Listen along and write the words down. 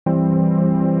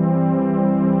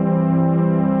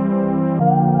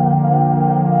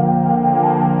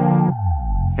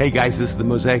Hey guys, this is the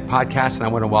Mosaic Podcast, and I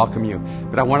want to welcome you.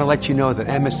 But I want to let you know that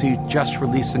MSC just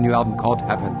released a new album called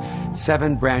Heaven.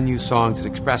 7 brand new songs that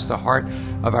express the heart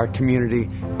of our community,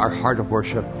 our heart of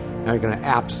worship, and are going to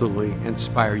absolutely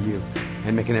inspire you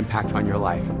and make an impact on your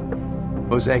life.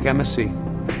 Mosaic MSC,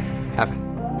 Heaven.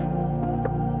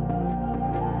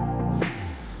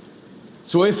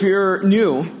 So if you're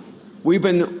new, we've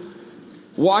been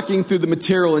walking through the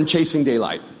material in Chasing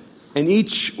Daylight. And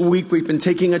each week we've been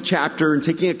taking a chapter and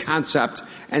taking a concept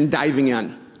and diving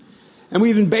in. And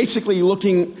we've been basically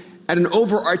looking at an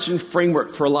overarching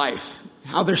framework for life.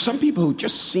 How there's some people who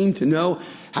just seem to know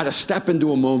how to step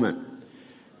into a moment.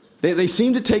 They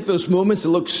seem to take those moments that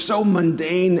look so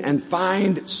mundane and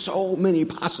find so many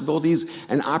possibilities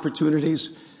and opportunities.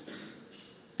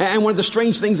 And one of the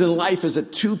strange things in life is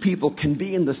that two people can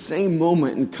be in the same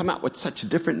moment and come out with such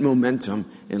different momentum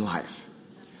in life.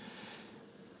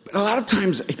 But a lot of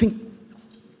times, I think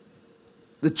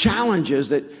the challenge is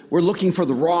that we're looking for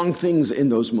the wrong things in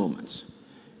those moments.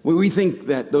 We think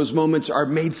that those moments are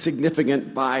made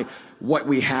significant by what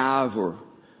we have or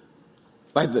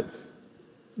by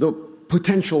the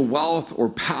potential wealth or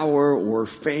power or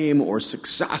fame or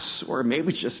success, or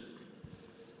maybe just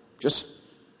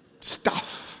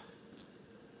stuff.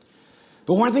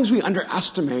 But one of the things we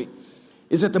underestimate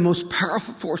is that the most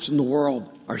powerful force in the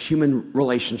world are human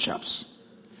relationships.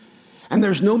 And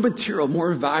there's no material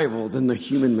more valuable than the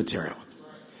human material.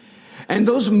 And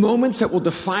those moments that will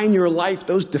define your life,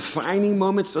 those defining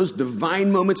moments, those divine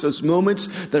moments, those moments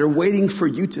that are waiting for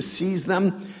you to seize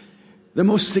them, the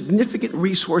most significant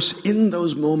resource in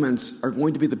those moments are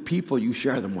going to be the people you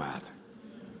share them with.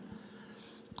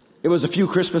 It was a few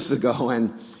Christmases ago,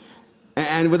 and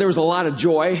there was a lot of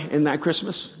joy in that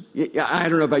Christmas. I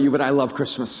don't know about you, but I love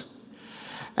Christmas.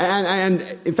 And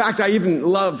in fact, I even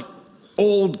love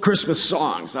old Christmas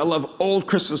songs. I love old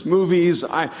Christmas movies.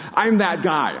 I'm that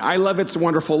guy. I love It's a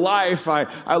Wonderful Life.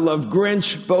 I love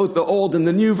Grinch, both the old and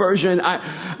the new version.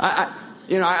 I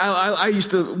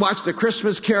used to watch the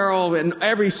Christmas Carol in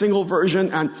every single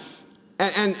version,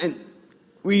 and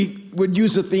we would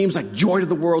use the themes like joy to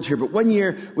the world here. But one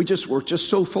year we were just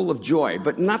so full of joy,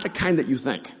 but not the kind that you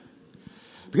think,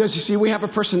 because you see, we have a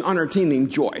person on our team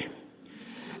named Joy.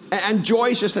 And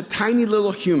Joy is just a tiny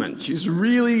little human. She's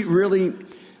really, really,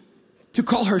 to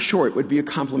call her short would be a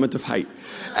compliment of height.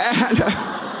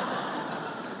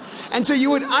 And so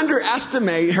you would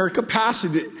underestimate her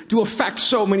capacity to affect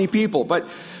so many people. But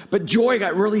Joy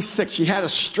got really sick. She had a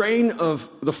strain of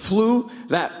the flu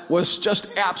that was just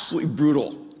absolutely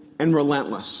brutal and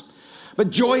relentless. But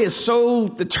Joy is so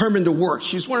determined to work.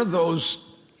 She's one of those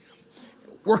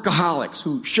workaholics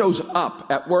who shows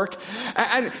up at work.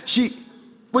 And she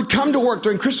would come to work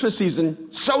during Christmas season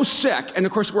so sick. And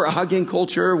of course, we're a hugging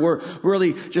culture. We're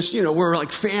really just, we're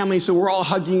like family. So we're all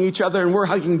hugging each other and we're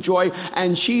hugging Joy.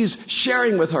 And she's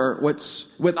sharing with us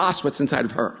what's inside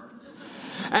of her.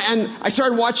 And I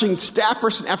started watching staff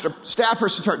person after staff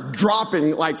person start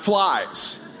dropping like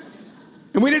flies.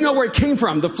 And we didn't know where it came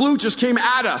from. The flu just came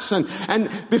at us. And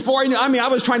before I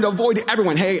was trying to avoid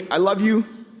everyone. Hey, I love you.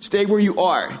 Stay where you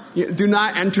are. Do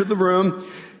not enter the room.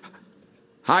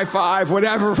 High five,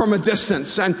 whatever, from a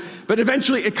distance. But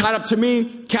eventually it caught up to me,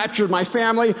 captured my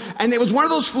family, and it was one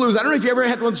of those flus. I don't know if you ever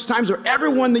had one of those times where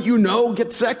everyone that you know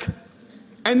gets sick,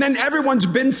 and then everyone's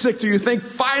been sick, so you think,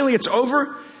 finally it's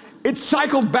over. It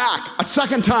cycled back a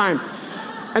second time,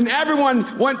 and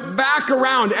everyone went back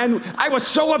around, and I was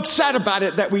so upset about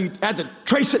it that we had to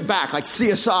trace it back, like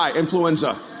CSI,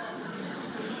 influenza.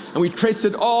 And we traced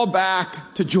it all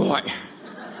back to Joy.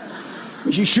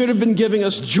 She should have been giving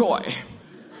us joy.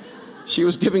 She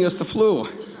was giving us the flu.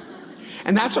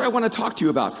 And that's what I want to talk to you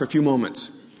about for a few moments.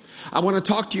 I want to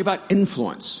talk to you about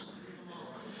influence.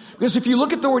 Because if you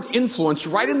look at the word influence,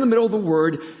 right in the middle of the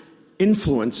word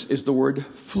influence is the word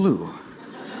flu.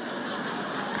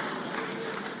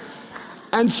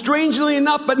 And strangely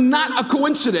enough, but not a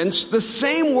coincidence, the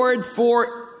same word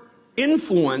for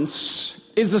influence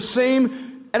is the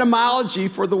same etymology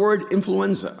for the word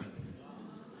influenza.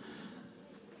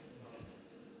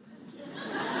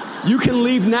 You can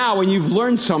leave now when you've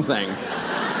learned something,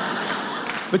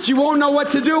 but you won't know what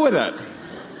to do with it.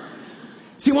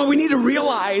 See, what we need to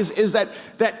realize is that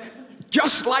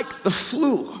just like the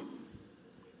flu,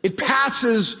 it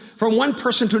passes from one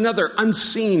person to another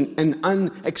unseen and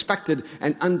unexpected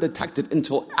and undetected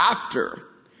until after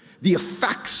the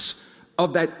effects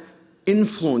of that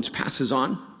influence passes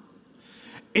on.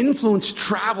 Influence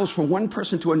travels from one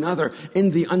person to another in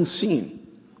the unseen.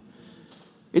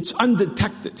 It's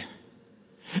undetected.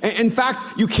 In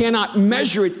fact, you cannot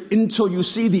measure it until you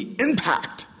see the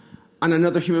impact on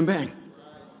another human being.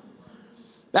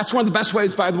 That's one of the best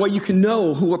ways, by the way, you can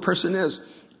know who a person is.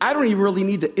 I don't even really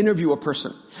need to interview a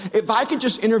person. If I could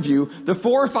just interview the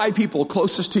 4 or 5 people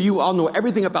closest to you, I'll know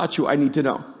everything about you I need to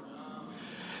know.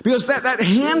 Because that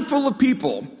handful of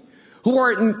people who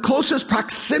are in closest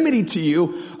proximity to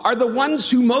you are the ones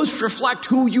who most reflect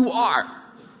who you are.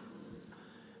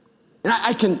 And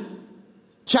I can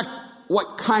check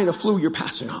what kind of flu you're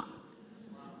passing on.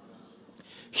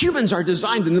 Humans are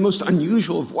designed in the most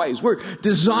unusual of ways. We're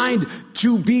designed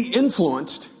to be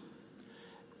influenced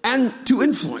and to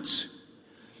influence.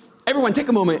 Everyone, take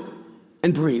a moment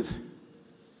and breathe.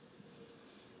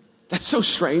 That's so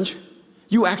strange.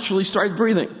 You actually started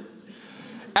breathing.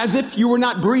 As if you were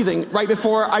not breathing right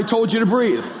before I told you to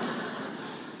breathe.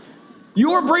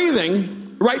 You were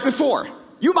breathing right before.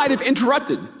 You might have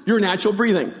interrupted your natural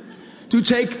breathing to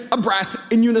take a breath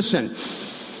in unison.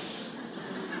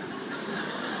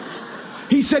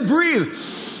 He said, breathe.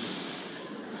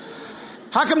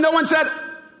 How come no one said,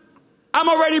 I'm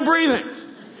already breathing?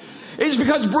 It's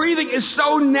because breathing is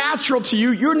so natural to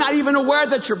you, you're not even aware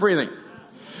that you're breathing.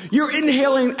 You're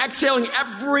inhaling and exhaling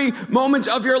every moment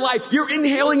of your life. You're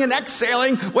inhaling and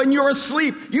exhaling when you're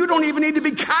asleep. You don't even need to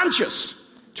be conscious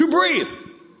to breathe.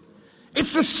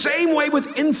 It's the same way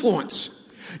with influence.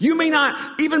 You may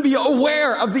not even be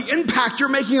aware of the impact you're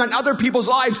making on other people's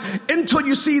lives until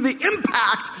you see the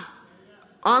impact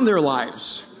on their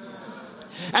lives.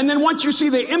 And then once you see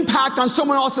the impact on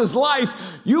someone else's life,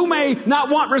 you may not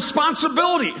want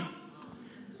responsibility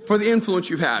for the influence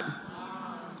you've had.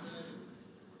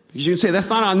 Because you can say, that's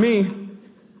not on me.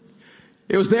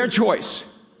 It was their choice.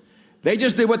 They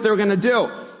just did what they were going to do.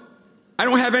 I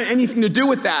don't have anything to do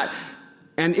with that.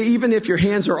 And even if your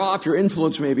hands are off, your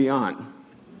influence may be on.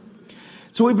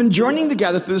 So we've been journeying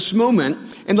together through this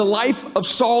moment in the life of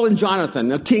Saul and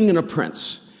Jonathan, a king and a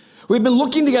prince. We've been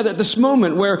looking together at this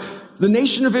moment where the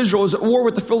nation of Israel was at war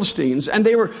with the Philistines, and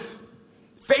they were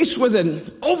faced with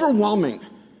an overwhelming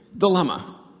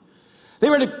dilemma. They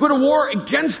were to go to war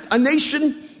against a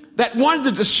nation that wanted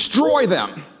to destroy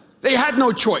them. They had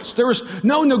no choice. There was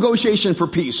no negotiation for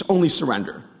peace, only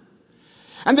surrender.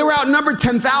 And they were outnumbered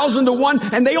 10,000 to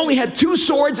 1, and they only had 2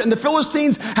 swords, and the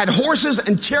Philistines had horses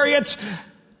and chariots,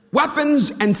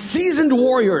 weapons, and seasoned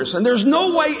warriors. And there's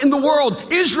no way in the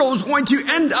world Israel is going to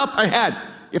end up ahead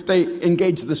if they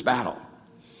engage this battle.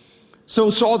 So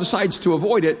Saul decides to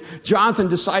avoid it. Jonathan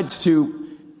decides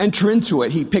to enter into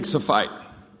it. He picks a fight.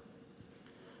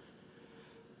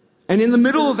 And in the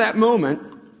middle of that moment,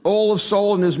 all of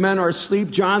Saul and his men are asleep.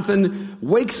 Jonathan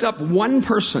wakes up one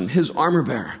person, his armor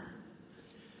bearer.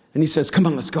 And he says, come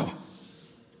on, let's go.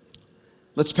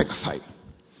 Let's pick a fight.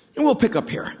 And we'll pick up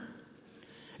here.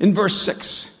 In verse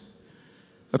 6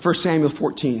 of 1 Samuel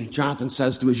 14, Jonathan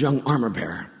says to his young armor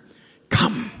bearer,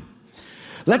 come,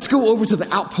 let's go over to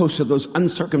the outposts of those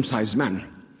uncircumcised men.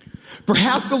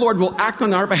 Perhaps the Lord will act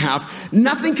on our behalf.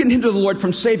 Nothing can hinder the Lord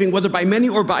from saving, whether by many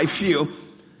or by few.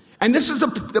 And this is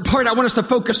the part I want us to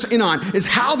focus in on, is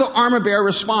how the armor bearer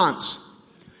responds.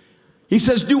 He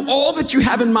says, do all that you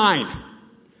have in mind.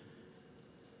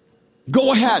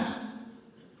 Go ahead.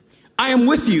 I am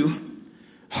with you,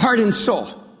 heart and soul.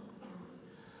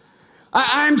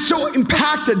 I'm so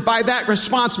impacted by that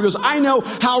response because I know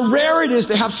how rare it is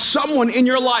to have someone in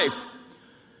your life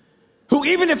who,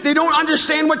 even if they don't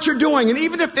understand what you're doing, and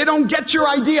even if they don't get your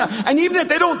idea, and even if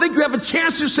they don't think you have a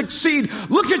chance to succeed,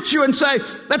 look at you and say,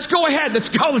 let's go ahead, let's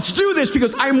go, let's do this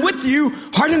because I'm with you,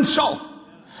 heart and soul.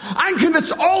 I'm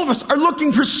convinced all of us are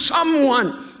looking for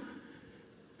someone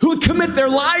who would commit their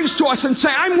lives to us and say,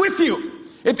 I'm with you.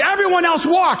 If everyone else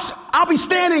walks, I'll be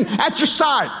standing at your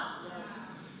side.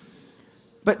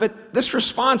 But this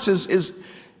response is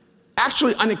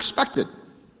actually unexpected.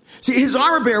 See, his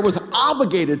armor bearer was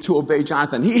obligated to obey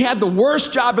Jonathan. He had the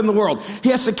worst job in the world. He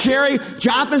has to carry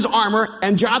Jonathan's armor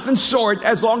and Jonathan's sword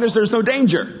as long as there's no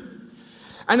danger.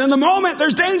 And then the moment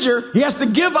there's danger, he has to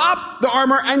give up the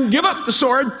armor and give up the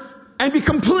sword and be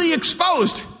completely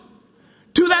exposed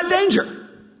to that danger.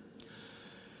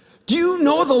 Do you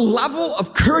know the level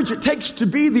of courage it takes to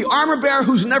be the armor bearer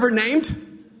who's never named?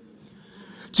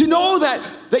 To know that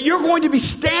you're going to be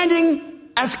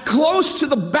standing as close to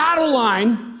the battle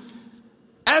line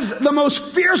as the most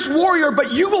fierce warrior,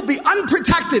 but you will be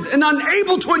unprotected and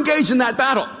unable to engage in that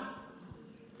battle.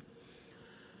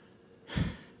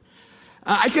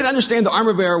 I can understand the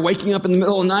armor bearer waking up in the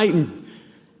middle of the night and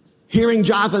hearing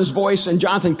Jonathan's voice and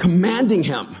Jonathan commanding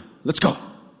him, let's go.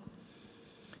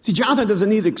 See, Jonathan doesn't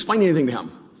need to explain anything to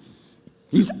him.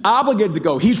 He's obligated to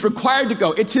go. He's required to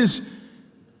go. It's his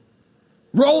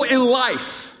role in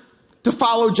life to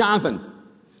follow Jonathan.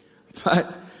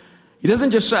 But he doesn't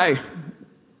just say,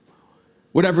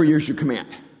 Whatever is your command.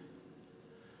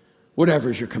 Whatever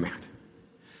is your command.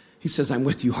 He says, I'm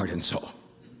with you heart and soul.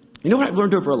 You know what I've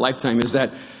learned over a lifetime is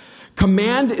that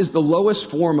command is the lowest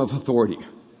form of authority.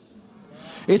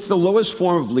 It's the lowest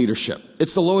form of leadership.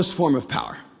 It's the lowest form of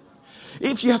power.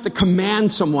 If you have to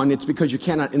command someone, it's because you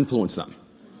cannot influence them.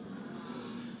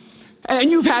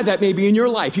 And you've had that maybe in your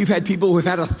life. You've had people who have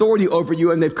had authority over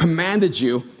you and they've commanded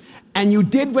you, and you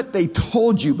did what they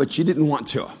told you, but you didn't want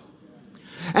to.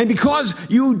 And because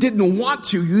you didn't want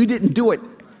to, you didn't do it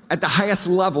at the highest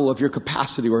level of your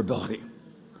capacity or ability.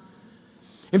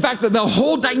 In fact, the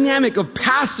whole dynamic of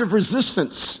passive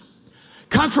resistance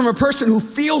comes from a person who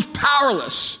feels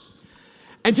powerless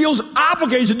and feels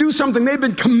obligated to do something they've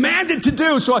been commanded to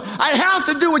do. So I have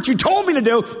to do what you told me to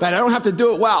do, but I don't have to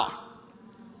do it well.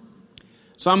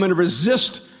 So I'm going to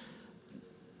resist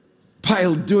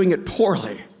by doing it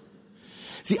poorly.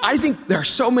 See, I think there are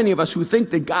so many of us who think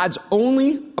that God's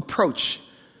only approach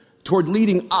toward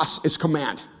leading us is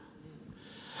command.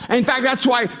 And in fact, that's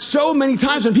why so many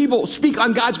times when people speak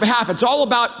on God's behalf, it's all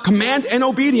about command and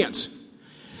obedience.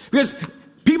 Because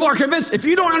people are convinced if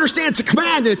you don't understand it's a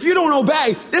command and if you don't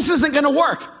obey, this isn't going to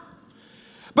work.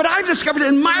 But I've discovered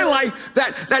in my life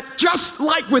that just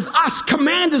like with us,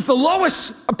 command is the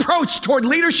lowest approach toward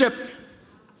leadership.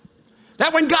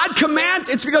 That when God commands,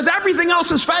 it's because everything else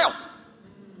has failed.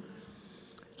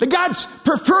 That God's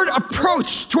preferred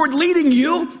approach toward leading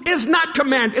you is not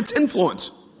command, it's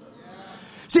influence.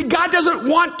 See, God doesn't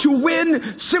want to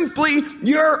win simply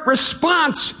your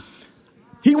response.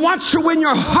 He wants to win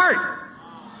your heart.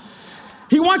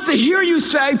 He wants to hear you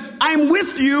say, I'm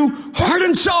with you, heart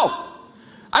and soul.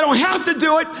 I don't have to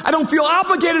do it. I don't feel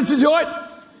obligated to do it.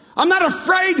 I'm not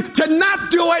afraid to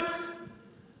not do it.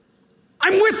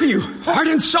 I'm with you, heart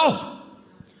and soul.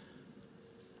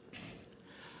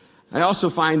 I also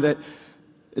find that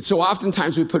so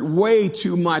oftentimes we put way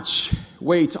too much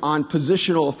weight on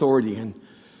positional authority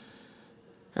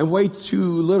and way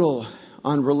too little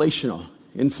on relational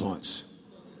influence.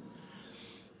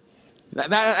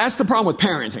 That's the problem with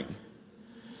parenting.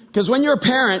 Because when you're a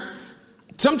parent,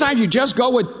 sometimes you just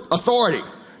go with authority,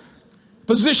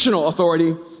 positional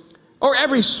authority, or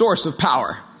every source of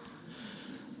power.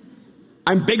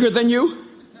 I'm bigger than you.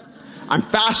 I'm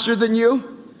faster than you.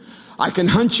 I can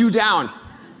hunt you down.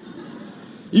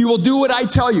 You will do what I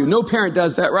tell you. No parent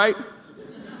does that, right?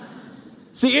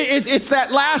 See, it's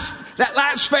that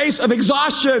last phase of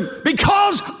exhaustion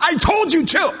because I told you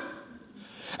to.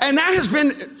 And that has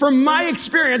been, from my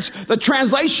experience, the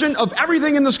translation of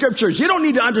everything in the scriptures. You don't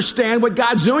need to understand what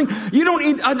God's doing. You don't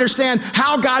need to understand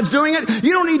how God's doing it.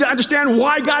 You don't need to understand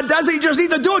why God does it. You just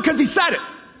need to do it because He said it.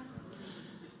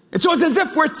 And so it's as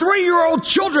if we're 3-year-old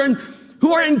children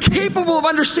who are incapable of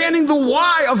understanding the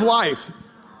why of life.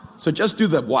 So just do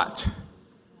the what.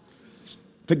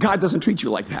 But God doesn't treat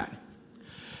you like that.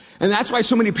 And that's why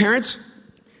so many parents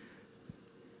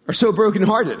are so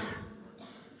brokenhearted.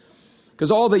 Because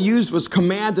all they used was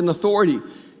command and authority.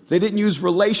 They didn't use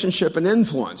relationship and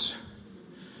influence.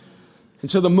 And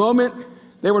so the moment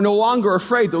they were no longer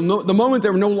afraid, the moment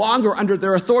they were no longer under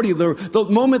their authority, the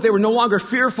moment they were no longer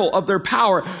fearful of their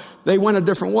power, they went a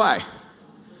different way.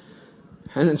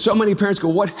 And then so many parents go,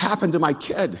 what happened to my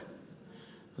kid?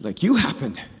 Like, you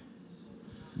happened.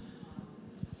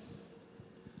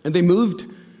 And they moved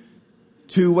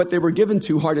to what they were given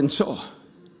to, heart and soul.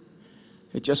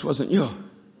 It just wasn't you.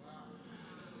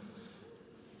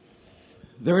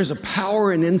 There is a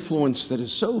power and influence that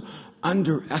is so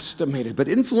underestimated. But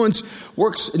influence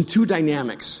works in two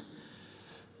dynamics.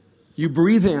 You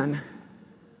breathe in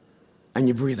and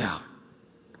you breathe out.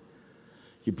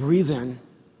 You breathe in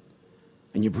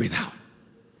and you breathe out.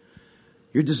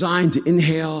 You're designed to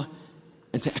inhale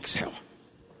and to exhale.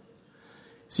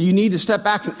 So you need to step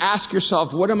back and ask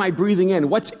yourself, what am I breathing in?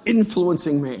 What's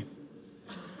influencing me?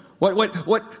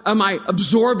 What am I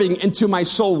absorbing into my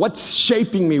soul? What's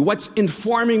shaping me? What's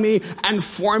informing me and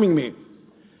forming me?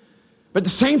 But at the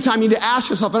same time, you need to ask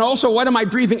yourself, and also, what am I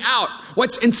breathing out?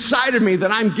 What's inside of me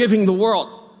that I'm giving the world?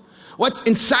 What's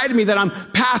inside of me that I'm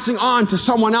passing on to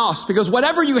someone else? Because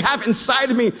whatever you have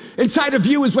inside of me, inside of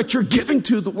you, is what you're giving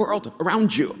to the world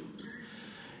around you.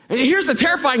 And here's the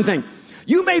terrifying thing.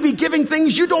 You may be giving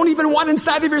things you don't even want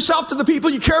inside of yourself to the people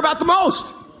you care about the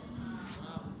most.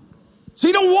 So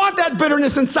you don't want that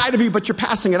bitterness inside of you, but you're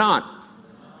passing it on.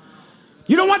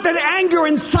 You don't want that anger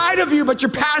inside of you, but you're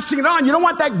passing it on. You don't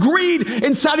want that greed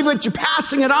inside of you, but you're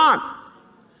passing it on.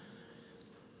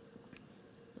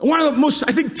 One of the most,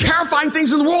 I think, terrifying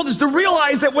things in the world is to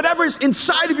realize that whatever is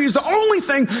inside of you is the only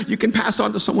thing you can pass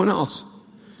on to someone else.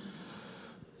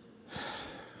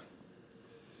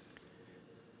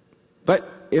 But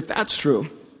if that's true,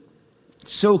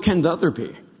 so can the other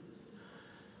be.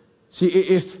 See,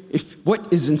 if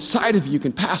what is inside of you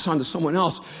can pass on to someone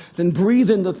else, then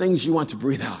breathe in the things you want to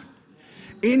breathe out.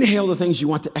 Inhale the things you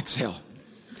want to exhale.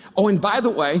 Oh, and by the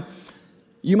way,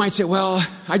 you might say, well,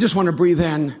 I just want to breathe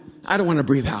in. I don't want to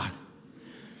breathe out.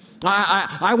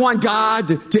 I want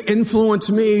God to influence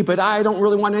me, but I don't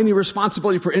really want any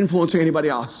responsibility for influencing anybody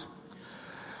else.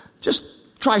 Just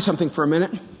try something for a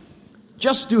minute.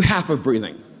 Just do half of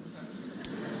breathing.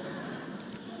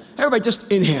 Everybody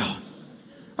just inhale.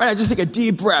 All right, just take a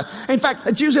deep breath. In fact,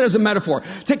 let's use it as a metaphor.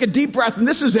 Take a deep breath, and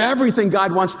this is everything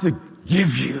God wants to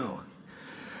give you.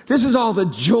 This is all the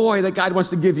joy that God wants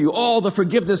to give you, all the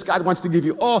forgiveness God wants to give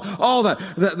you, all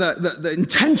the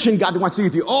intention God wants to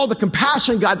give you, all the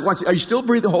compassion God wants to. Are you still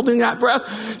breathing, holding that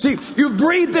breath? See, you've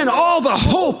breathed in all the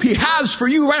hope He has for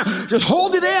you right now. Just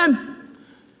hold it in.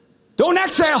 Don't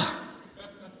exhale.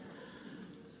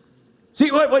 See,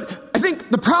 what I think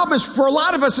the problem is for a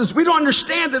lot of us is we don't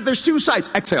understand that there's two sides.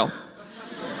 Exhale.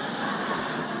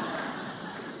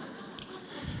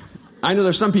 I know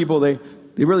there's some people, they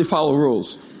really follow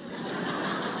rules.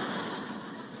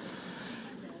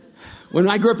 When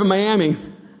I grew up in Miami,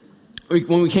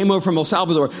 when we came over from El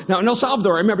Salvador, now in El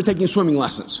Salvador, I remember taking swimming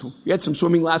lessons. We had some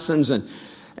swimming lessons, and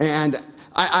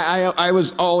I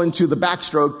was all into the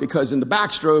backstroke because in the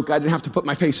backstroke, I didn't have to put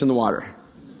my face in the water.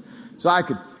 So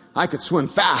I could swim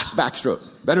fast backstroke,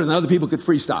 better than other people could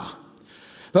freestyle.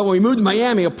 But when we moved to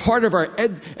Miami, a part of our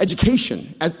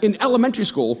education as in elementary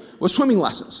school was swimming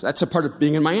lessons. That's a part of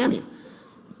being in Miami.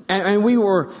 And we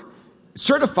were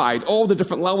certified all the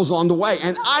different levels along the way.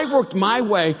 And I worked my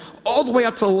way all the way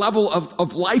up to the level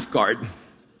of lifeguard,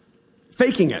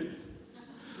 faking it.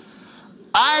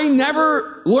 I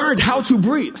never learned how to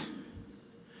breathe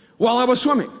while I was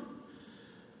swimming.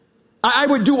 I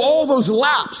would do all those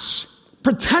laps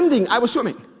pretending I was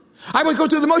swimming. I would go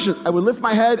through the motions. I would lift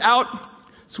my head out,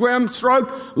 swim,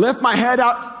 stroke, lift my head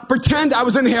out, pretend I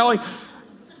was inhaling.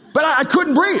 But I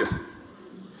couldn't breathe.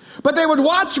 But they would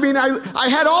watch me, and I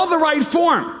had all the right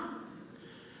form.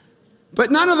 But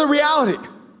none of the reality.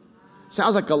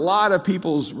 Sounds like a lot of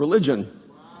people's religion.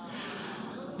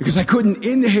 Because I couldn't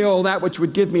inhale that which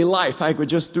would give me life. I could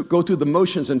just go through the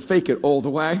motions and fake it all the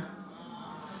way.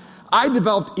 I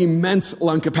developed immense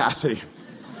lung capacity.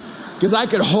 Because I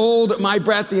could hold my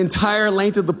breath the entire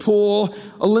length of the pool,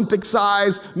 Olympic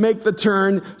size, make the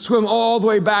turn, swim all the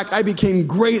way back. I became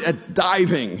great at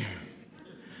diving,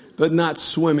 but not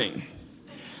swimming.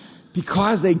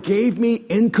 Because they gave me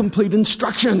incomplete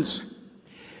instructions.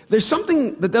 There's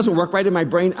something that doesn't work right in my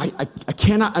brain. I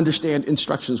cannot understand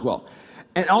instructions well.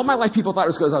 And all my life people thought it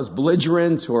was because I was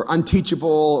belligerent or unteachable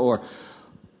or...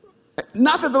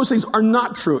 Not that those things are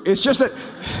not true. It's just that...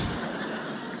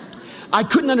 I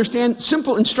couldn't understand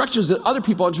simple instructions that other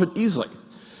people understood easily.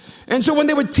 And so when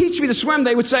they would teach me to swim,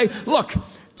 they would say, look,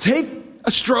 take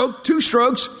a stroke, 2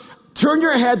 strokes, turn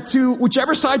your head to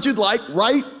whichever side you'd like,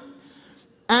 right?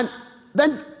 And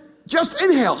then just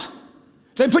inhale.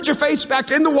 Then put your face back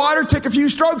in the water, take a few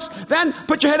strokes, then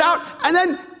put your head out, and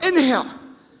then inhale.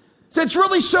 So it's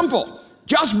really simple.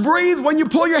 Just breathe when you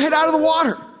pull your head out of the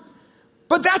water.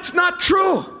 But that's not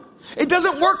true. It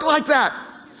doesn't work like that.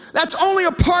 That's only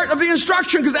a part of the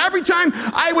instruction, because every time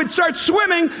I would start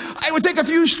swimming, I would take a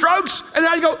few strokes, and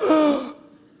then I'd go,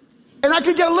 and I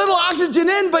could get a little oxygen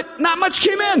in, but not much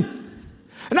came in.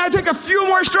 And I'd take a few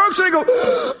more strokes, and I'd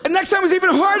go, and next time it was even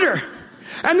harder.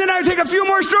 And then I'd take a few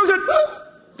more strokes, and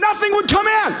nothing would come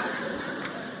in.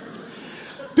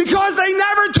 Because they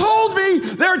never told me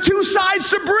there are 2 sides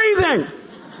to breathing.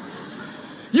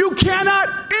 You cannot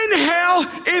inhale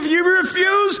if you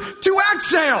refuse to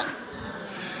exhale.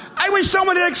 I wish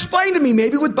someone had explained to me,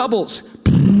 maybe with bubbles.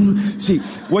 See,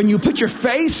 when you put your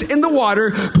face in the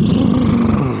water,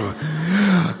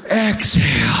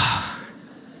 exhale.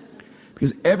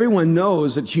 Because everyone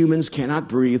knows that humans cannot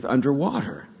breathe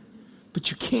underwater. But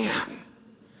you can.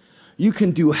 You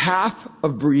can do half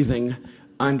of breathing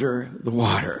under the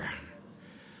water.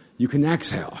 You can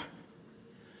exhale.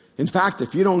 In fact,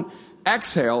 if you don't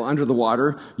exhale under the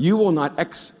water, you will not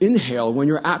inhale when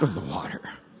you're out of the water.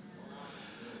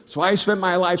 So I spent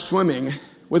my life swimming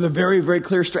with a very, very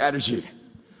clear strategy.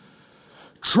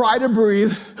 Try to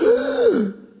breathe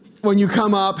when you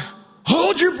come up.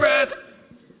 Hold your breath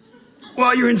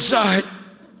while you're inside.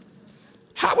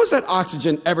 How was that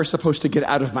oxygen ever supposed to get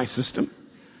out of my system?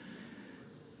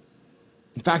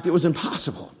 In fact, it was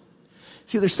impossible.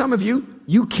 See, there's some of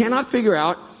you cannot figure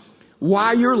out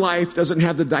why your life doesn't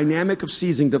have the dynamic of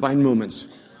seizing divine moments.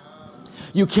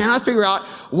 You cannot figure out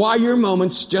why your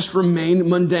moments just remain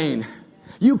mundane.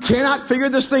 You cannot figure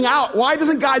this thing out. Why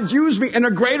doesn't God use me in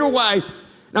a greater way?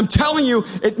 And I'm telling you,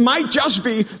 it might just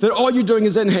be that all you're doing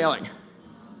is inhaling.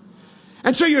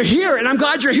 And so you're here, and I'm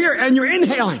glad you're here, and you're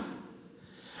inhaling.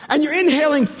 And you're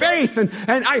inhaling faith, and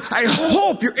I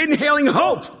hope you're inhaling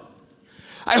hope.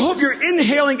 I hope you're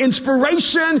inhaling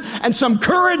inspiration and some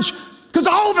courage, because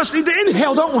all of us need to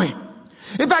inhale, don't we?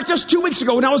 In fact, just 2 weeks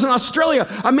ago when I was in Australia,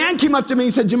 a man came up to me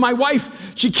and said, my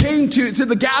wife, she came to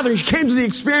the gathering, she came to the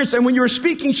experience, and when you were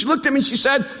speaking, she looked at me and she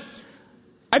said,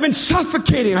 I've been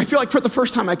suffocating. I feel like for the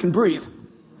first time I can breathe.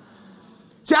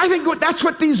 See, I think that's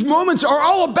what these moments are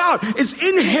all about, is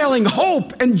inhaling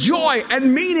hope and joy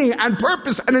and meaning and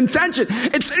purpose and intention.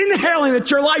 It's inhaling that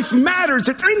your life matters.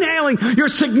 It's inhaling your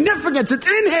significance. It's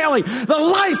inhaling the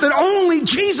life that only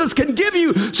Jesus can give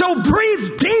you. So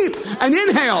breathe deep and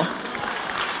inhale.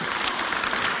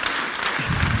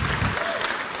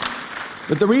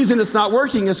 But the reason it's not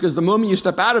working is because the moment you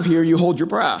step out of here, you hold your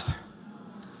breath.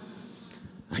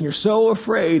 And you're so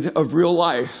afraid of real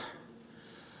life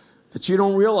that you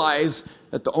don't realize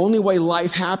that the only way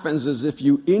life happens is if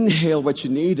you inhale what you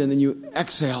need and then you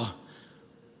exhale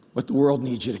what the world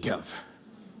needs you to give.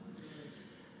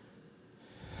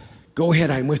 Go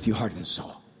ahead, I'm with you, heart and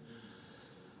soul.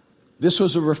 This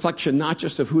was a reflection not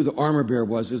just of who the armor bearer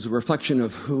was, it's a reflection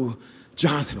of who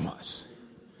Jonathan was.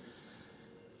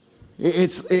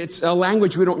 It's a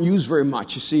language we don't use very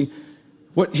much. You see,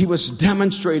 what he was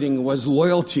demonstrating was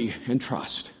loyalty and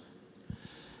trust.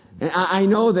 And I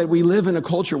know that we live in a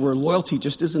culture where loyalty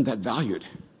just isn't that valued.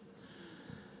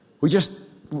 I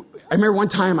remember one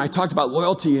time I talked about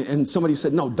loyalty and somebody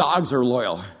said, no, dogs are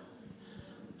loyal.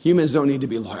 Humans don't need to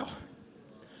be loyal.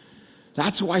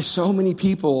 That's why so many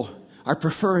people are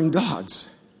preferring dogs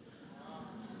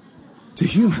to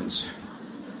humans.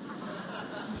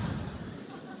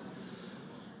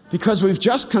 Because we've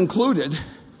just concluded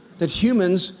that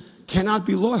humans cannot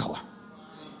be loyal.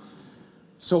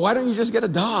 So why don't you just get a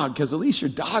dog? Because at least your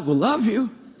dog will love you.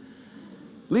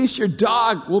 At least your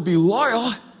dog will be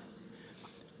loyal. At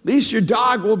least your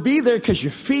dog will be there because you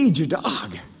feed your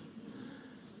dog.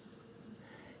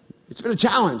 It's been a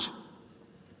challenge.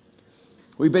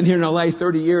 We've been here in LA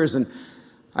 30 years, and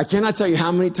I cannot tell you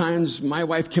how many times my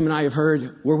wife Kim and I have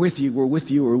heard, we're with you, we're with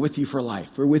you, we're with you for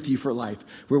life, we're with you for life,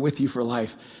 we're with you for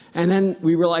life. And then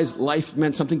we realized life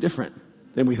meant something different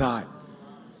than we thought.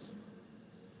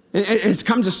 And it's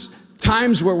come to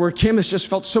times where Kim has just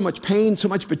felt so much pain, so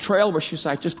much betrayal, where she's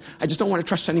like, I just don't want to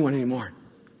trust anyone anymore.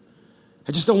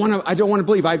 I don't want to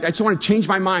believe. I just want to change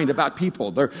my mind about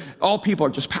people. All people are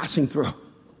just passing through.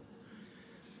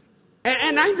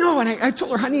 And I know, and I've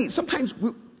told her, honey, sometimes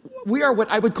we are what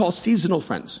I would call seasonal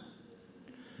friends.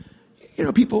 You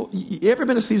know, people, you ever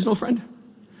been a seasonal friend?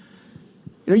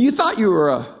 You know, you thought you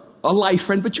were a life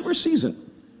friend, but you were a season.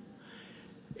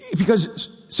 Because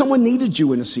someone needed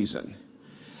you in a season.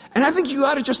 And I think you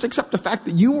ought to just accept the fact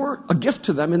that you were a gift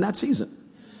to them in that season.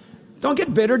 Don't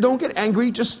get bitter, don't get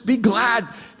angry, just be glad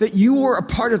that you were a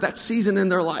part of that season in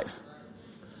their life.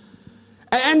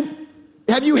 And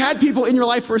have you had people in your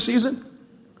life for a season?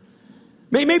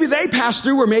 Maybe they passed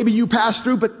through, or maybe you passed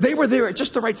through, but they were there at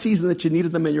just the right season that you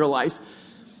needed them in your life.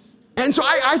 And so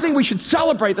I think we should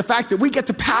celebrate the fact that we get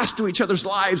to pass through each other's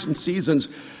lives and seasons,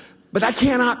 but that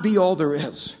cannot be all there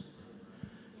is.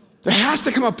 There has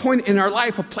to come a point in our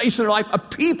life, a place in our life, a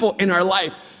people in our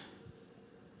life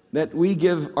that we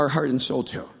give our heart and soul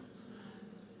to.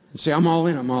 And say, I'm all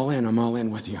in, I'm all in, I'm all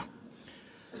in with you.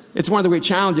 It's one of the great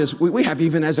challenges we have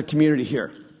even as a community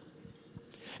here.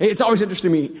 It's always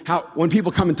interesting to me how when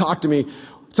people come and talk to me,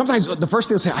 sometimes the first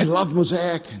thing they'll say, I love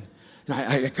Mosaic, and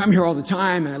I come here all the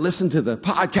time, and I listen to the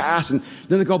podcast, and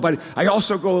then they go, but I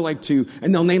also go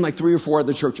and they'll name 3 or 4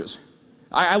 other churches.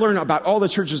 I learn about all the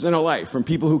churches in LA from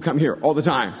people who come here all the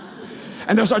time.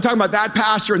 And they'll start talking about that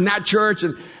pastor and that church,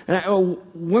 and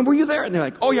when were you there? And they're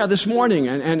like, oh yeah, this morning,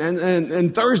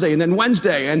 and Thursday, and then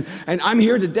Wednesday, and I'm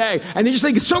here today. And they just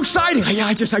think it's so exciting. Yeah,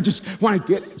 I just want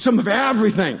to get some of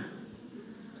everything.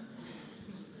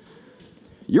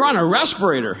 You're on a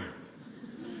respirator.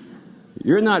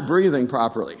 You're not breathing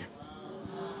properly.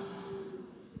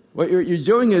 What you're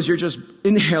doing is you're just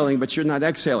inhaling, but you're not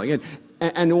exhaling.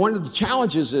 And one of the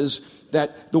challenges is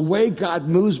that the way God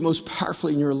moves most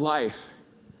powerfully in your life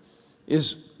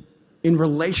is in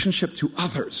relationship to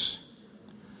others.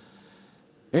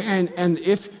 And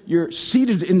if you're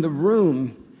seated in the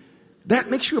room, that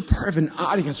makes you a part of an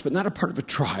audience, but not a part of a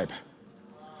tribe.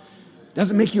 It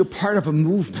doesn't make you a part of a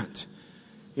movement.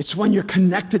 It's when you're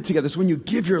connected together. It's when you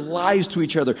give your lives to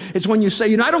each other. It's when you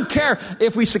say, I don't care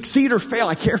if we succeed or fail.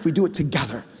 I care if we do it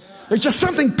together. There's just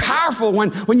something powerful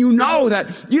when you know that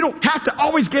you don't have to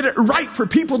always get it right for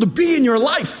people to be in your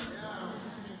life.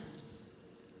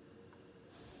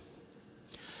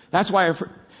 That's why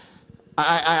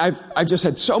I've just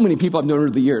had so many people I've known over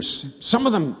the years. Some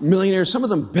of them millionaires, some of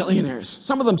them billionaires,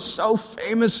 some of them so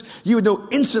famous you would know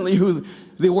instantly who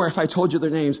they were if I told you their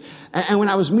names. And when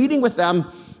I was meeting with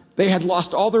them, they had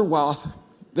lost all their wealth.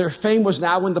 Their fame was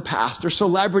now in the past. Their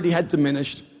celebrity had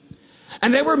diminished.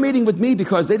 And they were meeting with me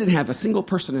because they didn't have a single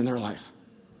person in their life.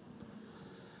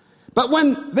 But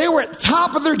when they were at the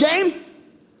top of their game,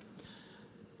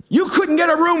 you couldn't get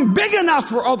a room big enough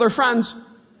for all their friends.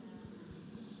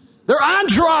 Their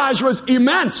entourage was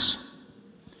immense.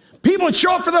 People would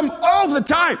show up for them all the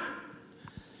time.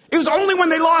 It was only when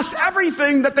they lost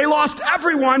everything that they lost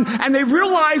everyone, and they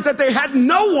realized that they had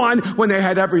no one when they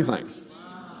had everything.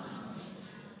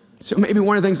 So maybe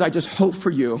one of the things I just hope for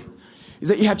you is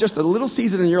that you have just a little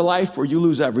season in your life where you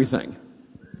lose everything.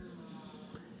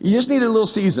 You just need a little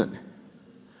season.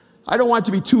 I don't want it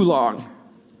to be too long.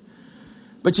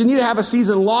 But you need to have a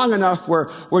season long enough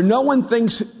where no one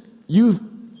thinks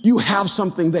you have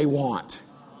something they want.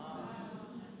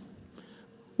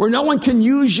 Where no one can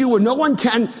use you, where no one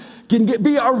can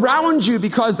be around you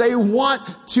because they want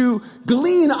to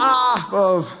glean off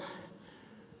of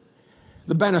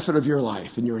the benefit of your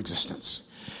life and your existence.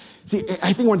 See,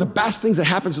 I think one of the best things that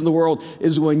happens in the world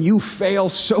is when you fail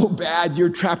so bad, you're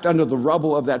trapped under the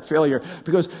rubble of that failure.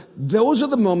 Because those are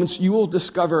the moments you will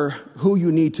discover who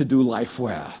you need to do life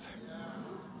with.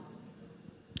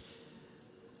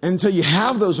 And until you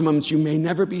have those moments, you may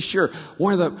never be sure.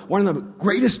 One of the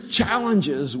greatest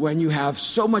challenges when you have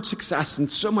so much success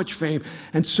and so much fame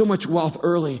and so much wealth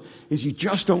early is you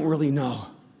just don't really know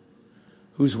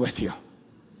who's with you.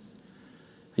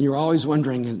 And you're always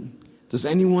wondering, does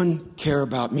anyone care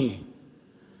about me?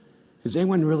 Is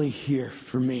anyone really here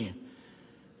for me?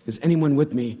 Is anyone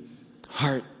with me,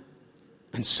 heart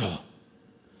and soul?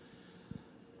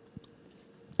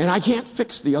 And I can't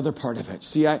fix the other part of it.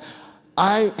 See,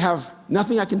 I have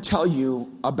nothing I can tell you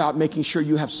about making sure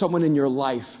you have someone in your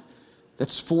life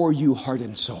that's for you, heart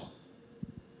and soul.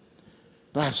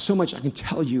 But I have so much I can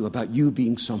tell you about you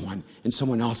being someone in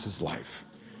someone else's life,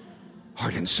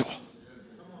 heart and soul.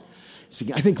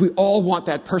 See, I think we all want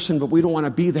that person, but we don't want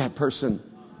to be that person.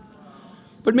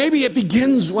 But maybe it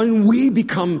begins when we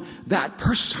become that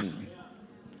person.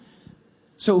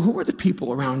 So who are the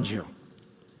people around you?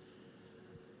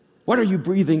 What are you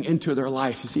breathing into their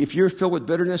life? You see, if you're filled with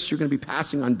bitterness, you're going to be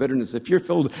passing on bitterness. If you're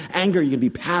filled with anger, you're going to be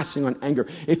passing on anger.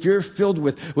 If you're filled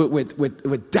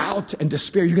with doubt and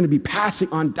despair, you're going to be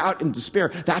passing on doubt and despair.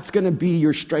 That's going to be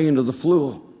your strain of the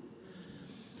flu.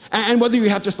 And whether you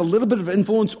have just a little bit of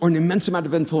influence or an immense amount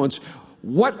of influence,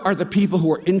 what are the people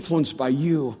who are influenced by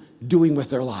you doing with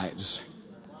their lives?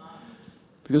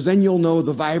 Because then you'll know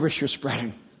the virus you're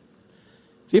spreading.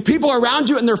 If people are around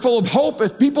you and they're full of hope,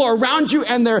 if people are around you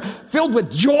and they're filled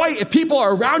with joy, if people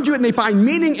are around you and they find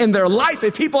meaning in their life,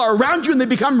 if people are around you and they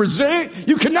become resilient,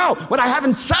 you can know what I have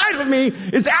inside of me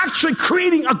is actually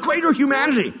creating a greater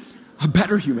humanity, a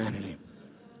better humanity.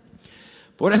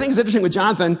 But what I think is interesting with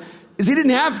Jonathan is he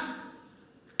didn't have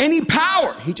any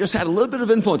power. He just had a little bit of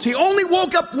influence. He only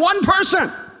woke up one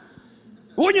person.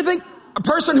 Wouldn't you think a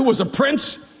person who was a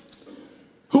prince,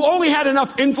 who only had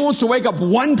enough influence to wake up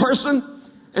one person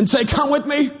and say, come with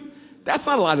me? That's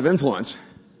not a lot of influence.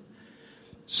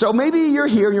 So maybe you're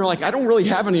here and you're like, I don't really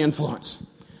have any influence.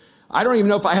 I don't even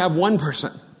know if I have one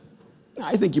person.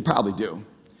 I think you probably do.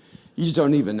 You just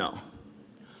don't even know.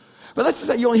 But let's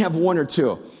just say you only have one or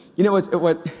two. You know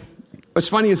what's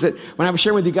funny is that when I was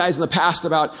sharing with you guys in the past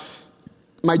about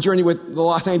my journey with the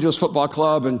Los Angeles Football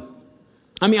Club, and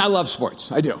I mean, I love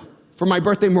sports. I do. For my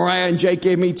birthday, Mariah and Jake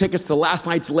gave me tickets to last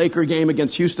night's Laker game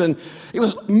against Houston. It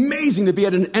was amazing to be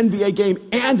at an NBA game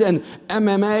and an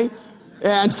MMA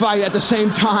and fight at the same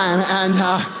time. And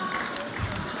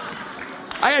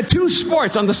I had two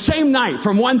sports on the same night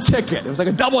from one ticket. It was like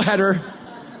a doubleheader.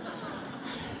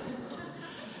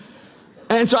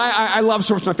 And so I love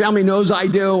sports. My family knows I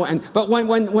do. But when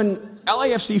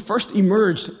LAFC first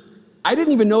emerged, I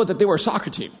didn't even know that they were a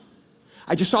soccer team.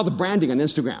 I just saw the branding on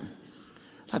Instagram.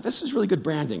 I thought, this is really good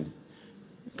branding.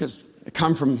 Because I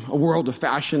come from a world of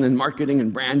fashion and marketing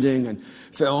and branding and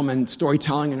film and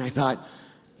storytelling. And I thought,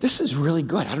 this is really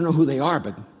good. I don't know who they are,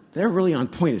 but they're really on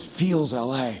point. It feels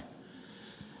LA.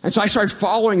 And so I started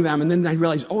following them. And then I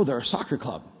realized, oh, they're a soccer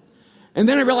club. And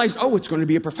then I realized, oh, it's going to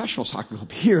be a professional soccer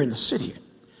club here in the city.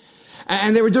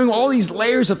 And they were doing all these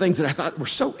layers of things that I thought were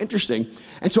so interesting.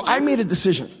 And so I made a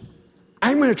decision.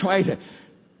 I'm going to try to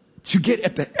get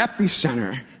at the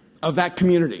epicenter of that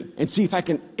community and see if I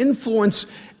can influence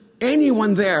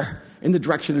anyone there in the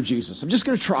direction of Jesus. I'm just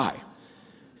going to try.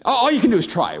 All you can do is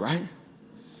try, right?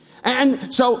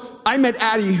 And so I met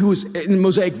Addie, who was in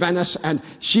Mosaic Venice, and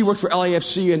she worked for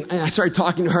LAFC, and I started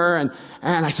talking to her, and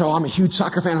I said, I'm a huge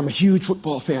soccer fan, I'm a huge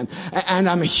football fan, and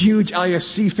I'm a huge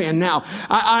LAFC fan now.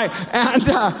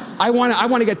 I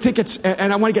want to get tickets,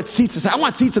 and I want to get seats. I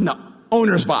want seats in the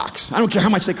owner's box. I don't care how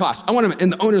much they cost. I want them in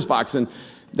the owner's box, and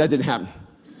that didn't happen.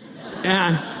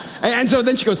 And so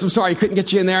then she goes, I'm sorry, couldn't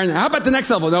get you in there. And how about the next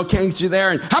level? No, can't get you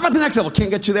there. And how about the next level? Can't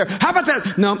get you there. How about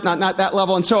that? No, not that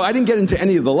level. And so I didn't get into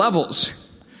any of the levels.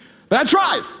 But I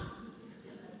tried.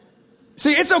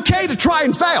 See, it's okay to try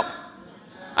and fail.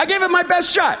 I gave it my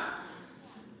best shot.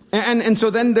 And so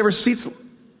then there were seats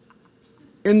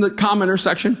in the commoner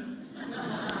section.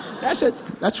 That's it.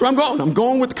 That's where I'm going. I'm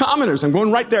going with the commoners. I'm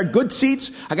going right there. Good seats.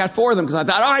 I got 4 of them because I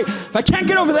thought, all right, if I can't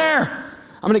get over there,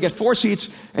 I'm going to get 4 seats,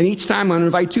 and each time I'm going to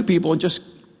invite 2 people and just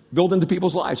build into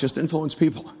people's lives, just influence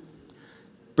people.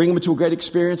 Bring them into a great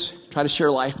experience, try to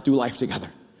share life, do life together.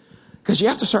 Because you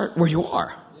have to start where you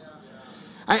are.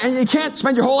 And you can't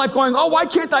spend your whole life going, why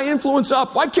can't I influence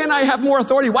up? Why can't I have more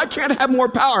authority? Why can't I have more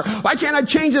power? Why can't I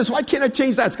change this? Why can't I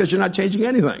change that? It's because you're not changing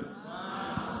anything.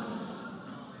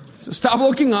 So stop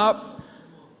looking up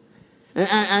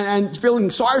and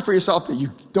feeling sorry for yourself that you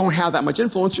don't have that much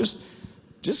influence.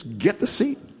 Just get the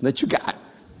seat that you got.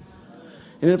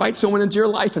 And invite someone into your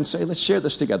life and say, let's share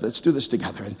this together. Let's do this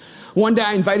together. And one day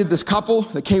I invited this couple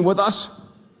that came with us.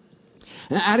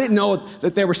 And I didn't know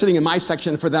that they were sitting in my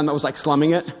section. For them, that was like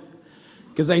slumming it.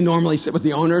 Because they normally sit with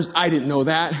the owners. I didn't know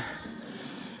that.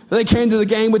 They came to the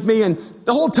game with me. And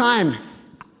the whole time,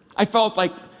 I felt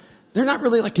like they're not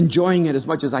really like enjoying it as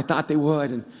much as I thought they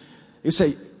would. And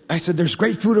I said, there's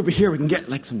great food over here. We can get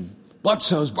like some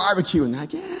Bloodsow's barbecue. And they're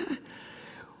like, yeah.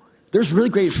 There's really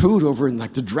great food over in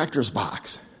like the director's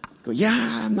box. I go,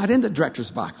 yeah, I'm not in the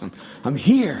director's box. I'm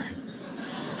here.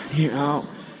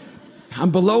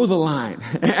 I'm below the line.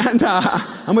 And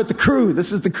I'm with the crew.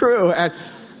 This is the crew. And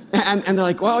they're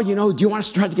like, well, do you want us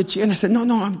to try to get you in? I said,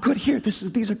 no, I'm good here.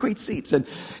 These are great seats. And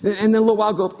then a little while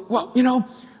ago, well,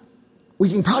 we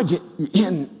can probably get you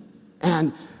in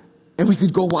and we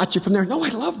could go watch it from there. No, I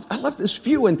love this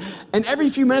view. And every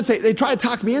few minutes they try to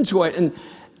talk me into it.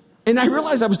 And I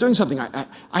realized I was doing something.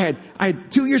 I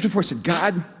had 2 years before said,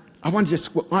 God, I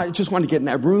just want to get in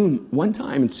that room one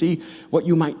time and see what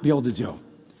you might be able to do.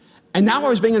 And now I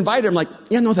was being invited. I'm like,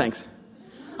 yeah, no thanks.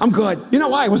 I'm good. You know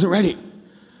why? I wasn't ready.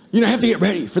 I have to get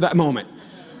ready for that moment.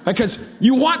 Because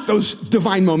you want those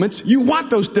divine moments. You want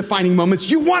those defining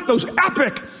moments. You want those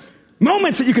epic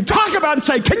moments that you can talk about and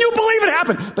say, can you believe it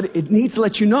happened? But it needs to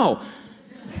let you know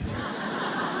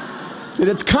that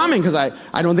it's coming, because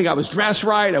I don't think I was dressed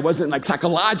right. I wasn't like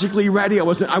psychologically ready. I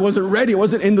wasn't ready. I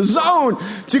wasn't in the zone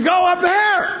to go up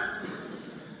there.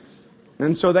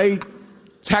 And so they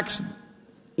text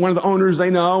one of the owners they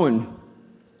know, and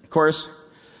of course,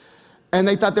 and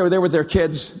they thought they were there with their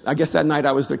kids. I guess that night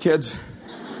I was their kids.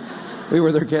 We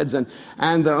were their kids. And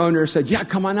the owner said, yeah,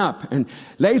 come on up. And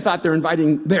they thought they're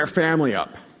inviting their family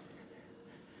up.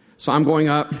 So I'm going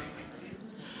up.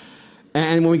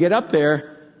 And when we get up there,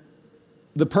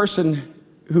 the person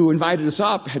who invited us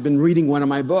up had been reading one of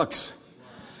my books.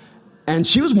 And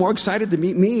she was more excited to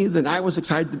meet me than I was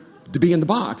excited to be in the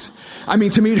box. I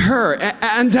mean, to meet her.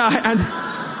 And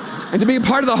to be a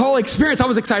part of the whole experience. I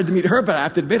was excited to meet her, but I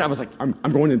have to admit, I was like,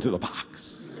 I'm going into the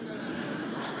box.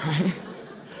 Right?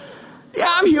 Yeah,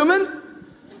 I'm human.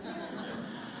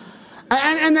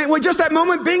 And then with just that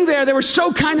moment being there, they were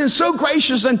so kind and so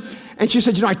gracious. And she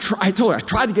said, I told her, I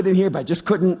tried to get in here, but I just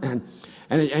couldn't. And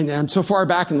I'm so far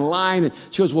back in the line. And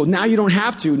she goes, well, now you don't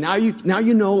have to. Now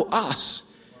you know us.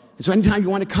 And so anytime you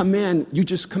want to come in, you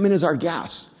just come in as our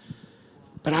guest.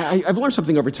 But I've learned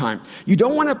something over time. You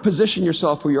don't want to position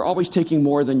yourself where you're always taking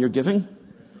more than you're giving.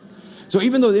 So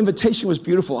even though the invitation was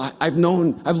beautiful, I've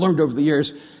learned over the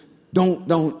years, don't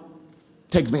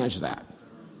take advantage of that.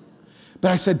 But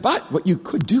I said, but what you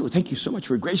could do, thank you so much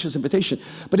for your gracious invitation,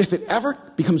 but if it ever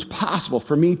becomes possible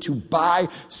for me to buy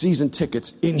season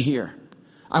tickets in here,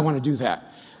 I want to do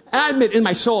that. And I admit, in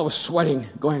my soul, I was sweating,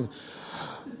 going,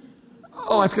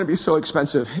 oh, it's going to be so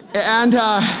expensive.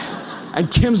 And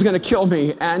Kim's going to kill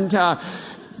me.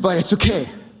 But it's okay,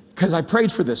 because I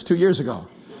prayed for this 2 years ago.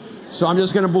 So I'm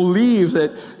just going to believe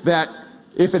that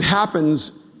if it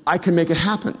happens, I can make it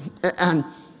happen. And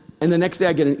the next day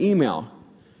I get an email.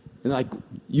 And like,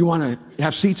 you want to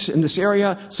have seats in this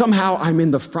area? Somehow I'm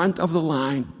in the front of the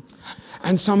line.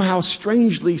 And somehow,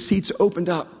 strangely, seats opened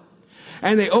up.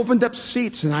 And they opened up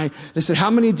seats. And they said, how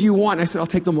many do you want? And I said, I'll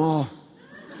take them all.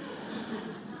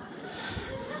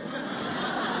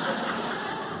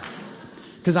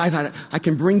 Because I thought I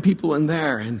can bring people in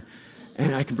there and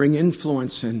I can bring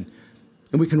influence and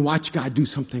we can watch God do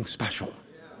something special.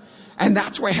 And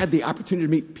that's where I had the opportunity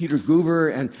to meet Peter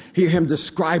Guber and hear him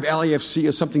describe LAFC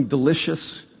as something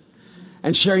delicious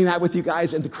and sharing that with you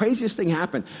guys. And the craziest thing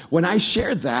happened. When I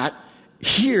shared that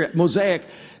here at Mosaic,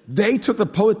 they took the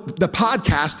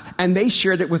podcast and they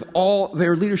shared it with all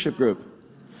their leadership group.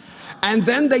 And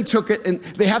then they took it and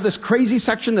they have this crazy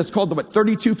section that's called the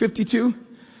 3252.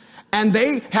 And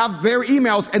they have their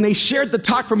emails and they shared the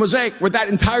talk from Mosaic with that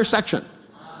entire section.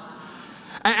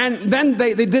 And then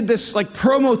they did this like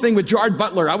promo thing with Gerard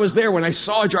Butler. I was there when I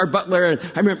saw Gerard Butler.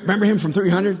 And I remember him from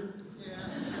 300.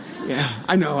 Yeah,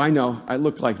 I know. I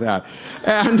looked like that.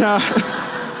 And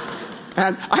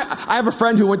I have a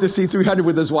friend who went to see 300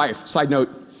 with his wife, side note.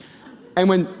 And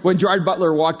when Gerard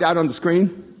Butler walked out on the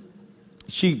screen,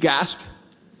 she gasped.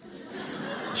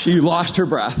 She lost her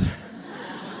breath.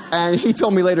 And he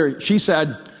told me later, she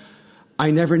said,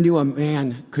 I never knew a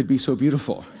man could be so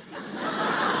beautiful.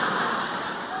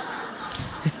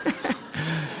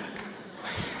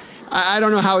 I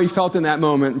don't know how he felt in that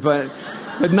moment, but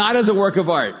not as a work of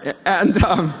art. And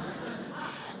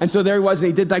so there he was, and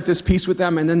he did like this piece with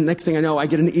them. And then next thing I know, I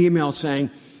get an email saying,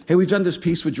 hey, we've done this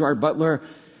piece with Gerard Butler.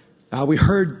 We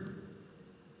heard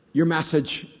your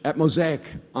message at Mosaic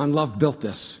on Love Built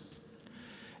This.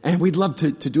 And we'd love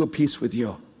to do a piece with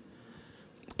you.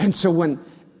 And so when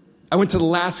I went to the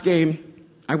last game,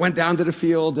 I went down to the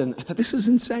field, and I thought, this is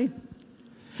insane.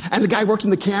 And the guy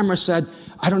working the camera said,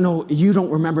 I don't know, you don't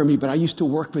remember me, but I used to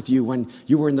work with you when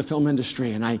you were in the film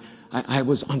industry, and I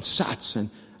was on sets, and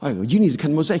you need to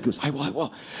come to Mosaic. He goes, I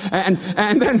will. And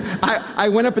then I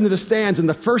went up into the stands, and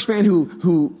the first man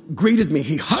who greeted me,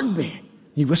 he hugged me.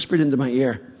 He whispered into my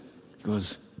ear. He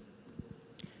goes,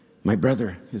 my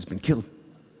brother has been killed,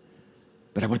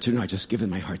 but I want you to know I just given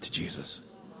my heart to Jesus.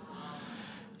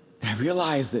 And I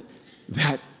realized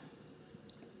that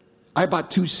I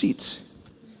bought 2 seats.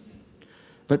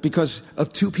 But because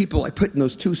of 2 people I put in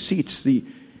those 2 seats, the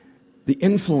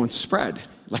influence spread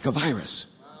like a virus.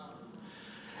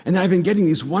 And then I've been getting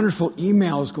these wonderful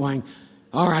emails going,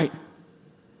 all right,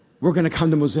 we're going to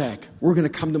come to Mosaic. We're going to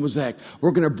come to Mosaic.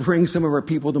 We're going to bring some of our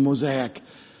people to Mosaic.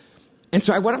 And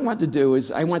so what I want to do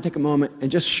is I want to take a moment and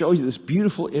just show you this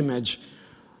beautiful image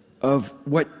of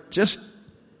what just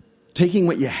taking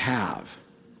what you have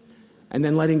and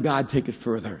then letting God take it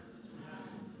further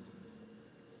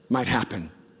might happen.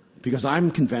 Because I'm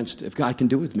convinced if God can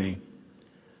do it with me,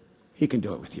 he can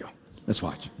do it with you. Let's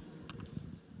watch.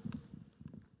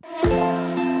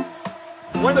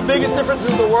 One of the biggest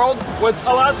differences in the world was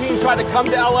a lot of teams tried to come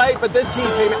to LA, but this team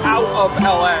came out of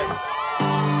LA.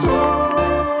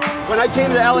 When I came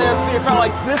to LAFC, it felt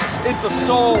like this is the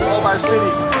soul of our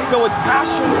city. Filled with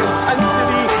passion,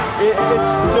 intensity,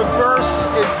 it's diverse,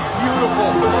 it's beautiful.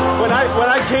 When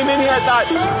I came in here, I thought,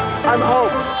 I'm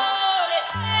home.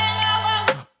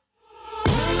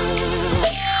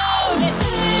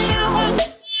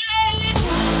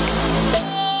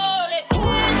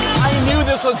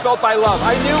 This was built by love.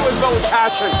 I knew it was built with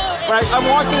passion. When I'm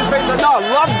walking in space, I said, no,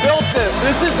 love built this.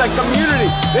 This is a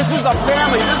community. This is a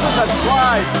family. This is a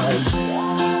tribe.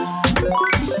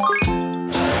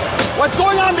 What's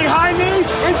going on behind me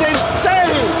is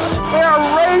insane. They are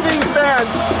raving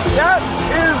fans. That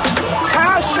is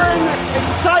passion,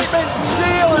 excitement,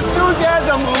 zeal,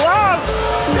 enthusiasm, love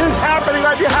is happening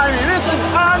right behind me. This is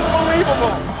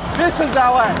unbelievable. This is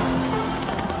LA.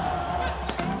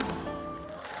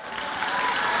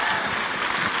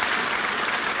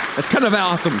 That's kind of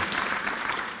awesome.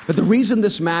 But the reason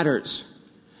this matters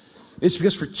is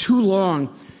because for too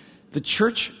long, the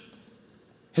church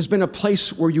has been a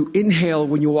place where you inhale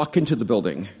when you walk into the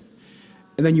building,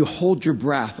 and then you hold your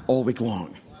breath all week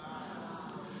long.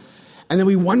 And then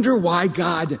we wonder why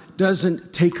God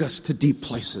doesn't take us to deep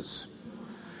places,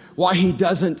 why he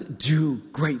doesn't do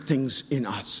great things in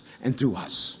us and through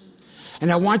us.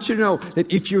 And I want you to know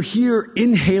that if you're here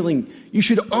inhaling, you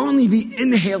should only be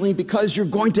inhaling because you're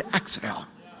going to exhale.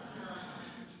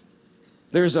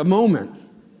 There was a moment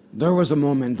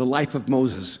in the life of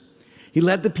Moses. He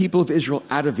led the people of Israel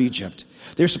out of Egypt.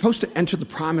 They were supposed to enter the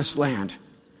promised land.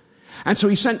 And so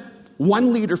he sent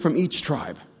one leader from each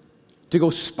tribe to go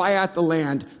spy out the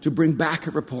land to bring back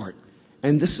a report.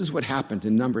 And this is what happened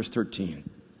in Numbers 13,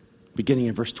 beginning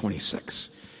in verse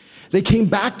 26. They came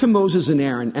back to Moses and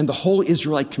Aaron and the whole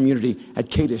Israelite community at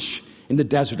Kadesh in the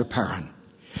desert of Paran.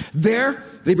 There,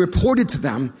 they reported to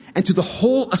them and to the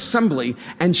whole assembly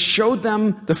and showed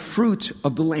them the fruit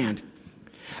of the land.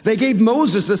 They gave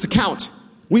Moses this account.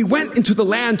 We went into the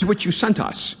land to which you sent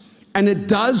us, and it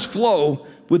does flow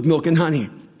with milk and honey.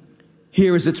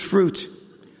 Here is its fruit.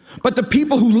 But the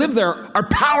people who live there are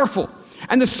powerful,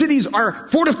 and the cities are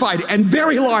fortified and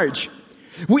very large.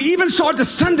 We even saw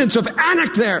descendants of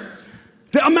Anak there.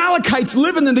 The Amalekites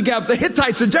live in the Negev. The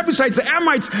Hittites, the Jebusites, the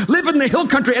Amorites live in the hill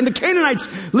country, and the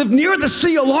Canaanites live near the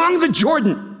sea along the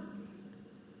Jordan.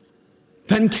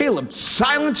 Then Caleb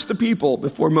silenced the people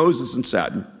before Moses and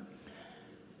said,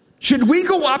 should we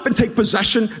go up and take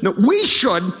possession? No, we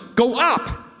should go up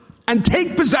and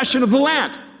take possession of the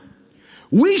land.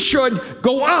 We should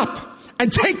go up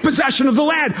and take possession of the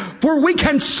land, for we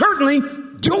can certainly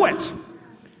do it.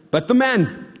 But the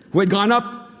men who had gone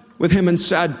up with him and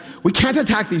said, we can't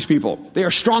attack these people. They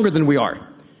are stronger than we are.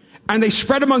 And they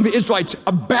spread among the Israelites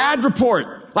a bad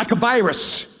report, like a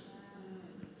virus,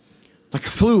 like a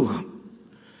flu.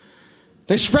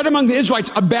 They spread among the Israelites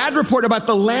a bad report about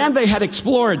the land they had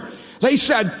explored. They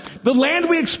said, the land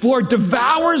we explored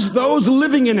devours those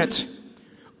living in it.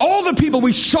 All the people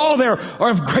we saw there are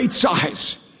of great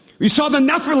size. We saw the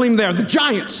Nephilim there, the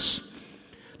giants.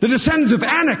 The descendants of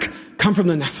Anak come from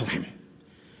the Nephilim.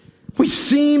 We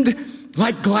seemed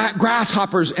like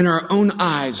grasshoppers in our own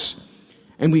eyes,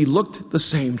 and we looked the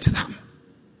same to them.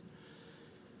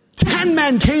 10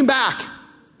 men came back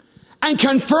and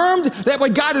confirmed that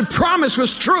what God had promised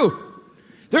was true.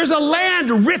 There's a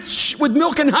land rich with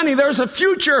milk and honey. There's a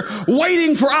future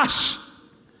waiting for us.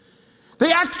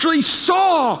 They actually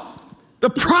saw the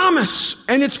promise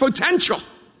and its potential.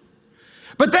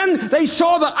 But then they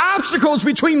saw the obstacles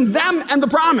between them and the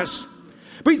promise.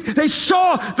 They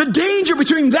saw the danger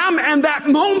between them and that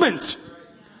moment.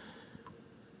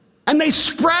 And they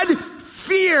spread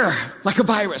fear like a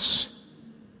virus.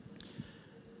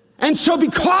 And so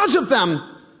because of them,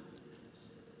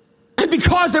 and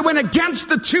because they went against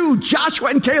the two, Joshua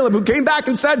and Caleb, who came back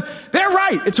and said, they're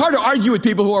right. It's hard to argue with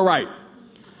people who are right.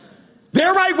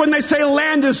 They're right when they say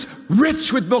land is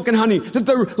rich with milk and honey, that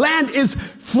the land is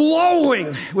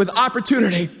flowing with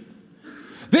opportunity.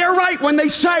 They're right when they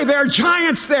say there are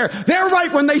giants there. They're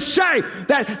right when they say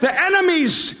that the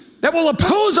enemies that will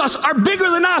oppose us are bigger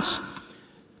than us.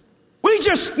 We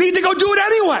just need to go do it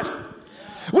anyway.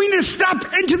 We need to step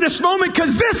into this moment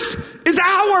because this is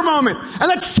our moment. And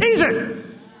let's seize it.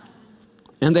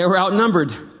 And they were outnumbered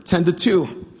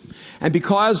 10-2. And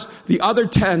because the other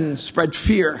 10 spread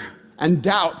fear and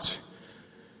doubt,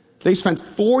 they spent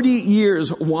 40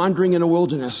 years wandering in a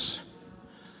wilderness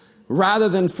rather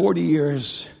than 40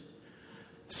 years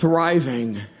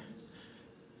thriving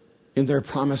in their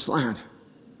promised land.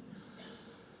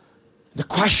 The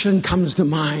question comes to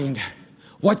mind,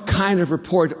 what kind of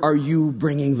report are you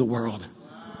bringing the world?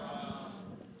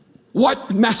 What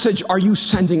message are you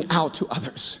sending out to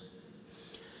others?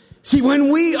 See, when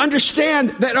we understand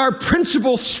that our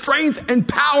principal strength and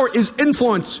power is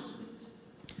influence,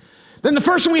 then the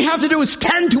first thing we have to do is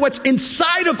tend to what's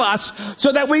inside of us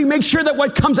so that we make sure that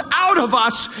what comes out of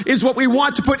us is what we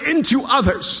want to put into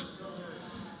others.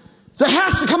 There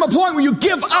has to come a point where you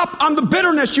give up on the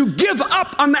bitterness, you give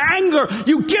up on the anger,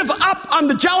 you give up on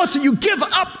the jealousy, you give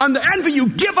up on the envy, you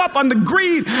give up on the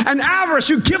greed and avarice,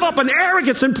 you give up on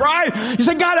arrogance and pride. You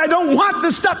say, God, I don't want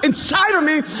this stuff inside of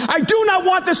me. I do not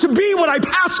want this to be what I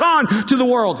pass on to the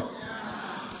world.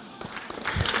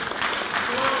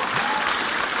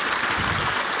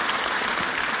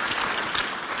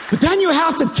 But then you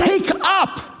have to take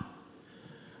up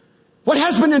what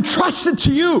has been entrusted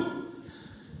to you.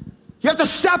 You have to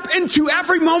step into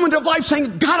every moment of life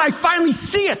saying, God, I finally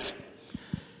see it.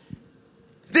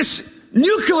 This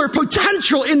nuclear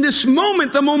potential in this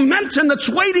moment, the momentum that's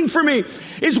waiting for me,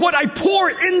 is what I pour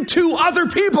into other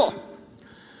people.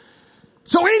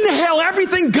 So inhale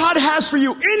everything God has for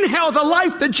you. Inhale the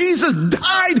life that Jesus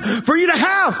died for you to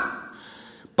have.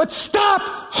 But stop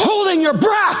holding your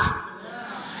breath.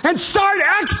 And start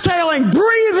exhaling.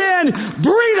 Breathe in,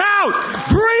 breathe out,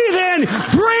 breathe in,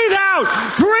 breathe out,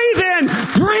 breathe in,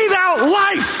 breathe out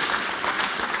life.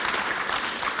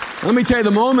 Let me tell you,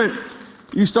 the moment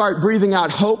you start breathing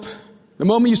out hope, the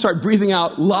moment you start breathing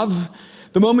out love,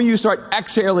 the moment you start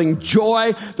exhaling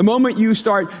joy, the moment you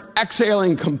start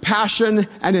exhaling compassion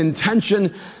and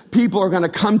intention, people are going to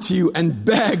come to you and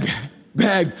beg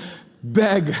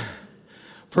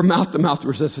for mouth-to-mouth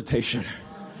resuscitation.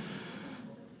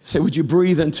 Say, would you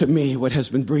breathe into me what has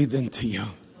been breathed into you?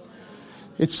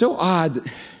 It's so odd.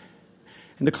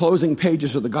 In the closing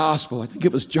pages of the gospel, I think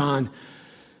it was John,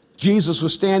 Jesus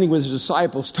was standing with his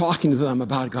disciples talking to them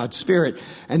about God's Spirit.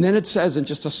 And then it says in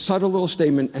just a subtle little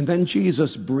statement, and then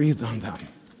Jesus breathed on them.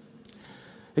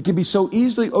 It can be so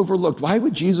easily overlooked. Why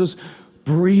would Jesus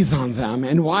breathe on them?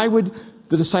 And why would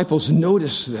the disciples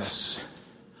notice this?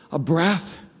 A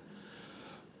breath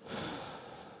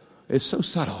is so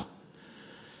subtle.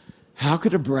 How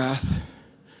could a breath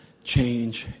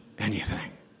change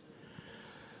anything?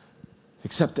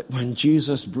 Except that when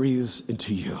Jesus breathes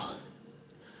into you,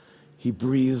 he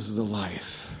breathes the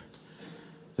life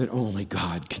that only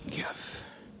God can give.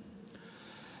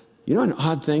 You know an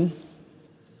odd thing?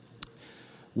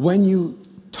 When you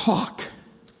talk,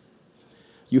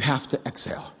 you have to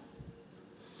exhale.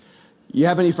 You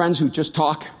have any friends who just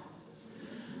talk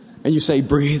and you say,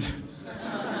 breathe?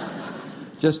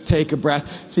 Just take a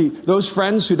breath. See, those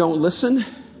friends who don't listen,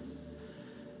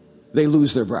 they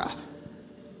lose their breath.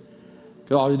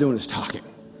 Because all they're doing is talking.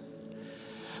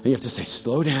 And you have to say,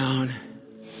 slow down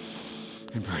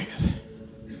and breathe.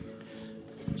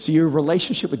 See, your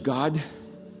relationship with God,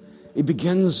 it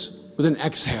begins with an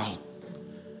exhale,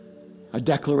 a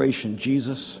declaration.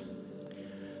 Jesus,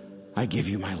 I give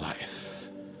you my life.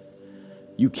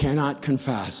 You cannot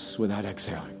confess without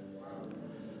exhaling.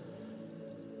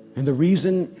 And the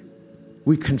reason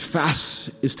we confess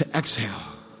is to exhale,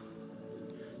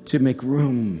 to make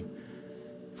room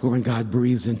for when God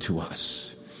breathes into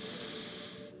us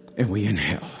and we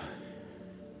inhale.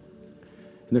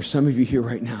 And there's some of you here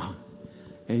right now,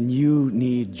 and you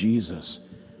need Jesus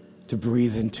to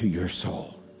breathe into your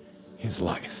soul his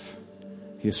life,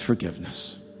 his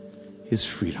forgiveness, his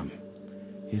freedom,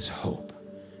 his hope,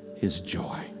 his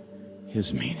joy,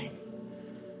 his meaning,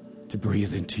 to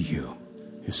breathe into you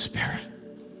his Spirit.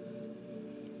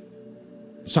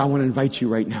 So I want to invite you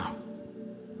right now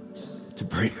to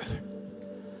breathe,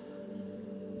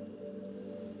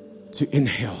 to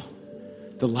inhale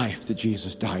the life that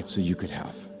Jesus died so you could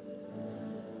have.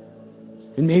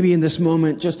 And maybe in this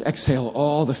moment, just exhale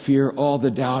all the fear, all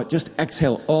the doubt, just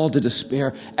exhale all the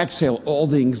despair, exhale all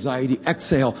the anxiety,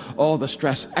 exhale all the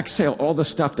stress, exhale all the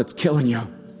stuff that's killing you.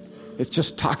 It's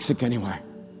just toxic anyway.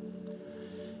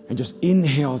 And just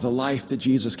inhale the life that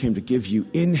Jesus came to give you.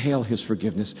 Inhale his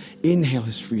forgiveness. Inhale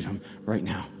his freedom right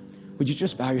now. Would you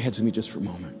just bow your heads with me just for a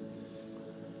moment?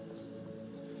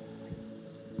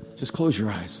 Just close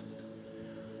your eyes.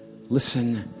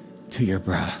 Listen to your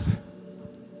breath.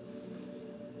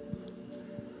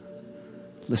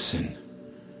 Listen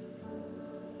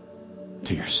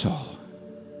to your soul.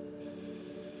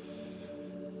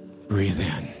 Breathe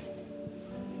in.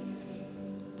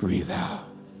 Breathe out.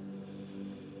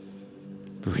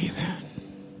 Breathe in.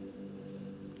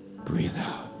 Breathe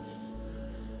out.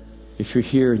 If you're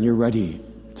here and you're ready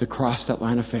to cross that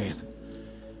line of faith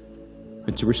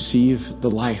and to receive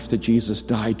the life that Jesus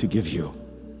died to give you,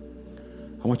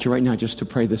 I want you right now just to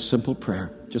pray this simple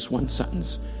prayer, just one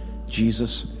sentence.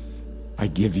 Jesus, I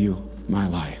give you my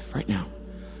life right now.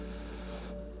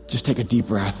 Just take a deep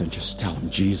breath and just tell him,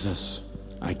 Jesus,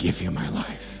 I give you my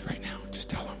life right now.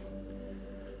 Just tell him,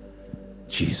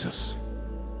 Jesus,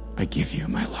 I give you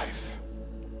my life.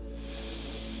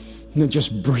 And then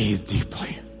just breathe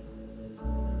deeply,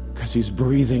 because he's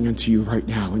breathing into you right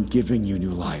now and giving you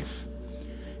new life.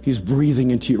 He's breathing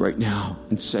into you right now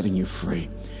and setting you free.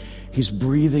 He's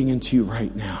breathing into you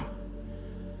right now.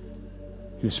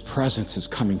 His presence is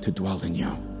coming to dwell in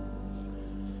you.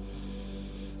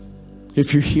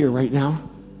 If you're here right now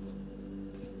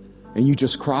and you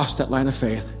just crossed that line of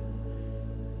faith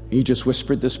and you just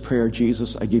whispered this prayer,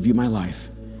 Jesus, I give you my life,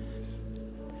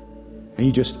 and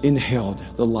you just inhaled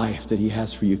the life that he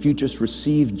has for you. If you just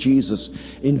received Jesus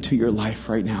into your life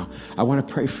right now, I want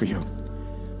to pray for you.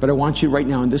 But I want you right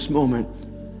now in this moment,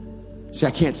 see,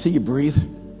 I can't see you breathe.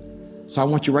 So I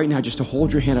want you right now just to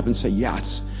hold your hand up and say,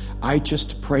 yes, I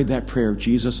just prayed that prayer.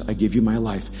 Jesus, I give you my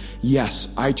life. Yes,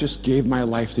 I just gave my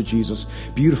life to Jesus.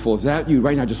 Beautiful. If that's you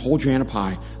right now, just hold your hand up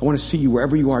high. I want to see you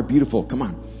wherever you are. Beautiful. Come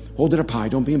on. Hold it up high.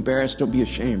 Don't be embarrassed. Don't be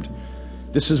ashamed.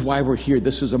 This is why we're here.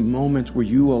 This is a moment where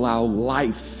you allow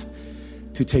life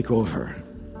to take over.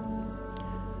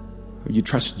 You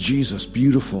trust Jesus.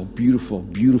 Beautiful, beautiful,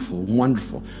 beautiful,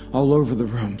 wonderful. All over the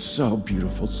room. So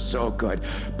beautiful, so good.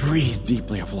 Breathe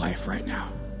deeply of life right now.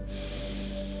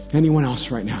 Anyone else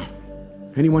right now?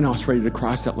 Anyone else ready to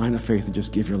cross that line of faith and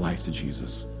just give your life to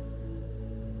Jesus?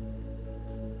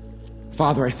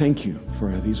 Father, I thank you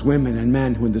for these women and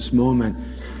men who in this moment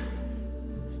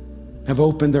have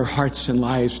opened their hearts and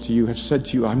lives to you, have said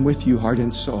to you, I'm with you, heart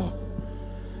and soul.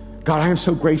 God, I am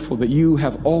so grateful that you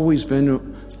have always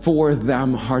been for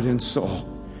them, heart and soul.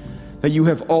 That you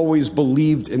have always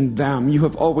believed in them. You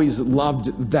have always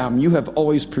loved them. You have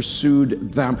always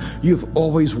pursued them. You have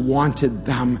always wanted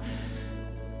them.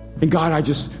 And God, I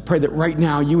just pray that right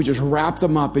now you would just wrap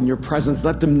them up in your presence.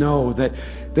 Let them know that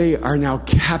they are now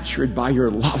captured by your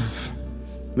love.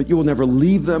 That you will never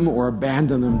leave them or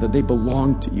abandon them, that they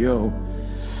belong to you.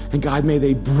 And God, may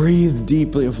they breathe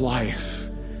deeply of life.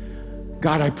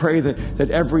 God, I pray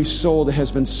that every soul that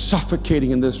has been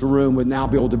suffocating in this room would now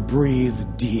be able to breathe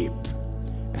deep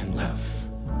and live.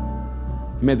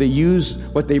 May they use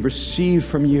what they receive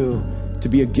from you to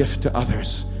be a gift to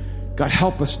others. God,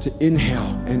 help us to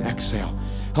inhale and exhale.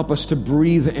 Help us to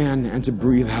breathe in and to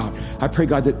breathe out. I pray,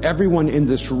 God, that everyone in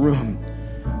this room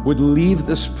would leave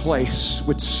this place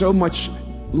with so much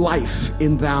life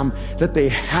in them that they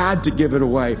had to give it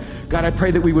away. God, I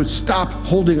pray that we would stop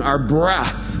holding our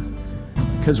breath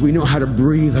because we know how to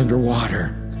breathe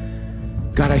underwater.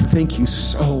 God, I thank you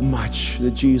so much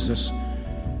that Jesus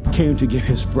came to give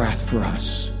his breath for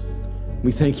us.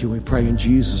 We thank you. We pray in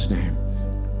Jesus' name.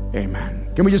 Amen.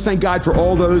 Can we just thank God for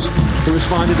all those who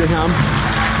responded to him?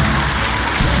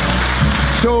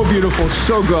 So beautiful,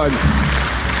 so good.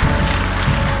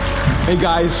 Hey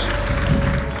guys,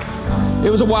 it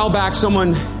was a while back,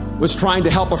 someone was trying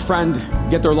to help a friend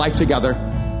get their life together.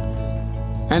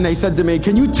 And they said to me,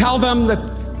 can you tell them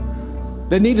that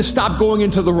they need to stop going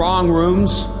into the wrong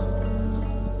rooms?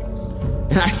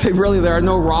 And I say, really, there are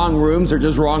no wrong rooms, they're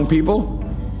just wrong people.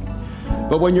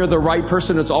 But when you're the right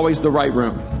person, it's always the right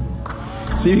room.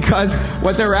 See, because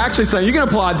what they're actually saying, you can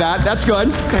applaud that, that's good.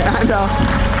 And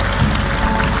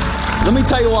let me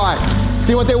tell you why.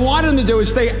 See, what they wanted them to do is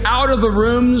stay out of the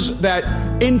rooms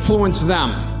that influence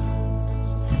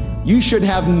them. You should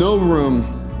have no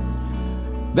room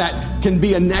that can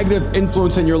be a negative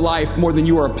influence in your life more than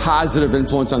you are a positive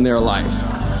influence on their life.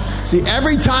 See,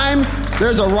 every time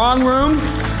there's a wrong room,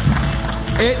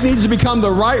 it needs to become the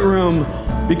right room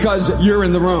because you're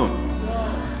in the room.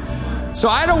 So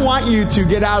I don't want you to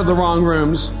get out of the wrong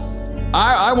rooms.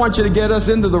 I want you to get us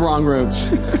into the wrong rooms.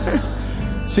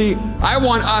 See, I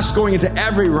want us going into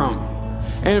every room.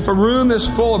 And if a room is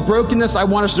full of brokenness, I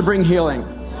want us to bring healing.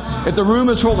 If the room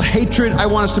is full of hatred, I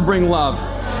want us to bring love.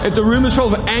 If the room is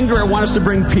full of anger, I want us to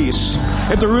bring peace.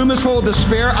 If the room is full of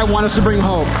despair, I want us to bring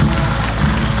hope.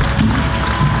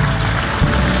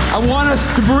 I want us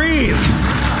to breathe.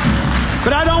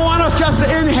 But I don't want us just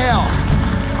to inhale.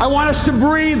 I want us to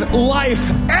breathe life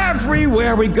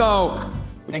everywhere we go.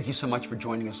 Thank you so much for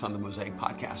joining us on the Mosaic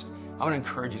Podcast. I want to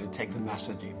encourage you to take the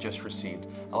message you've just received,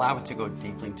 allow it to go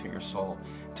deeply into your soul,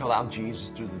 to allow Jesus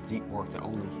to do the deep work that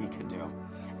only he can do.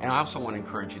 And I also want to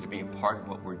encourage you to be a part of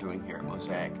what we're doing here at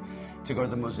Mosaic, to go to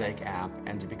the Mosaic app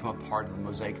and to become a part of the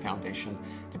Mosaic Foundation,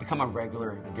 to become a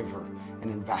regular giver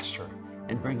and investor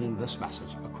in bringing this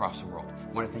message across the world.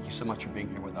 I want to thank you so much for being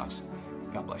here with us.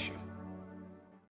 God bless you.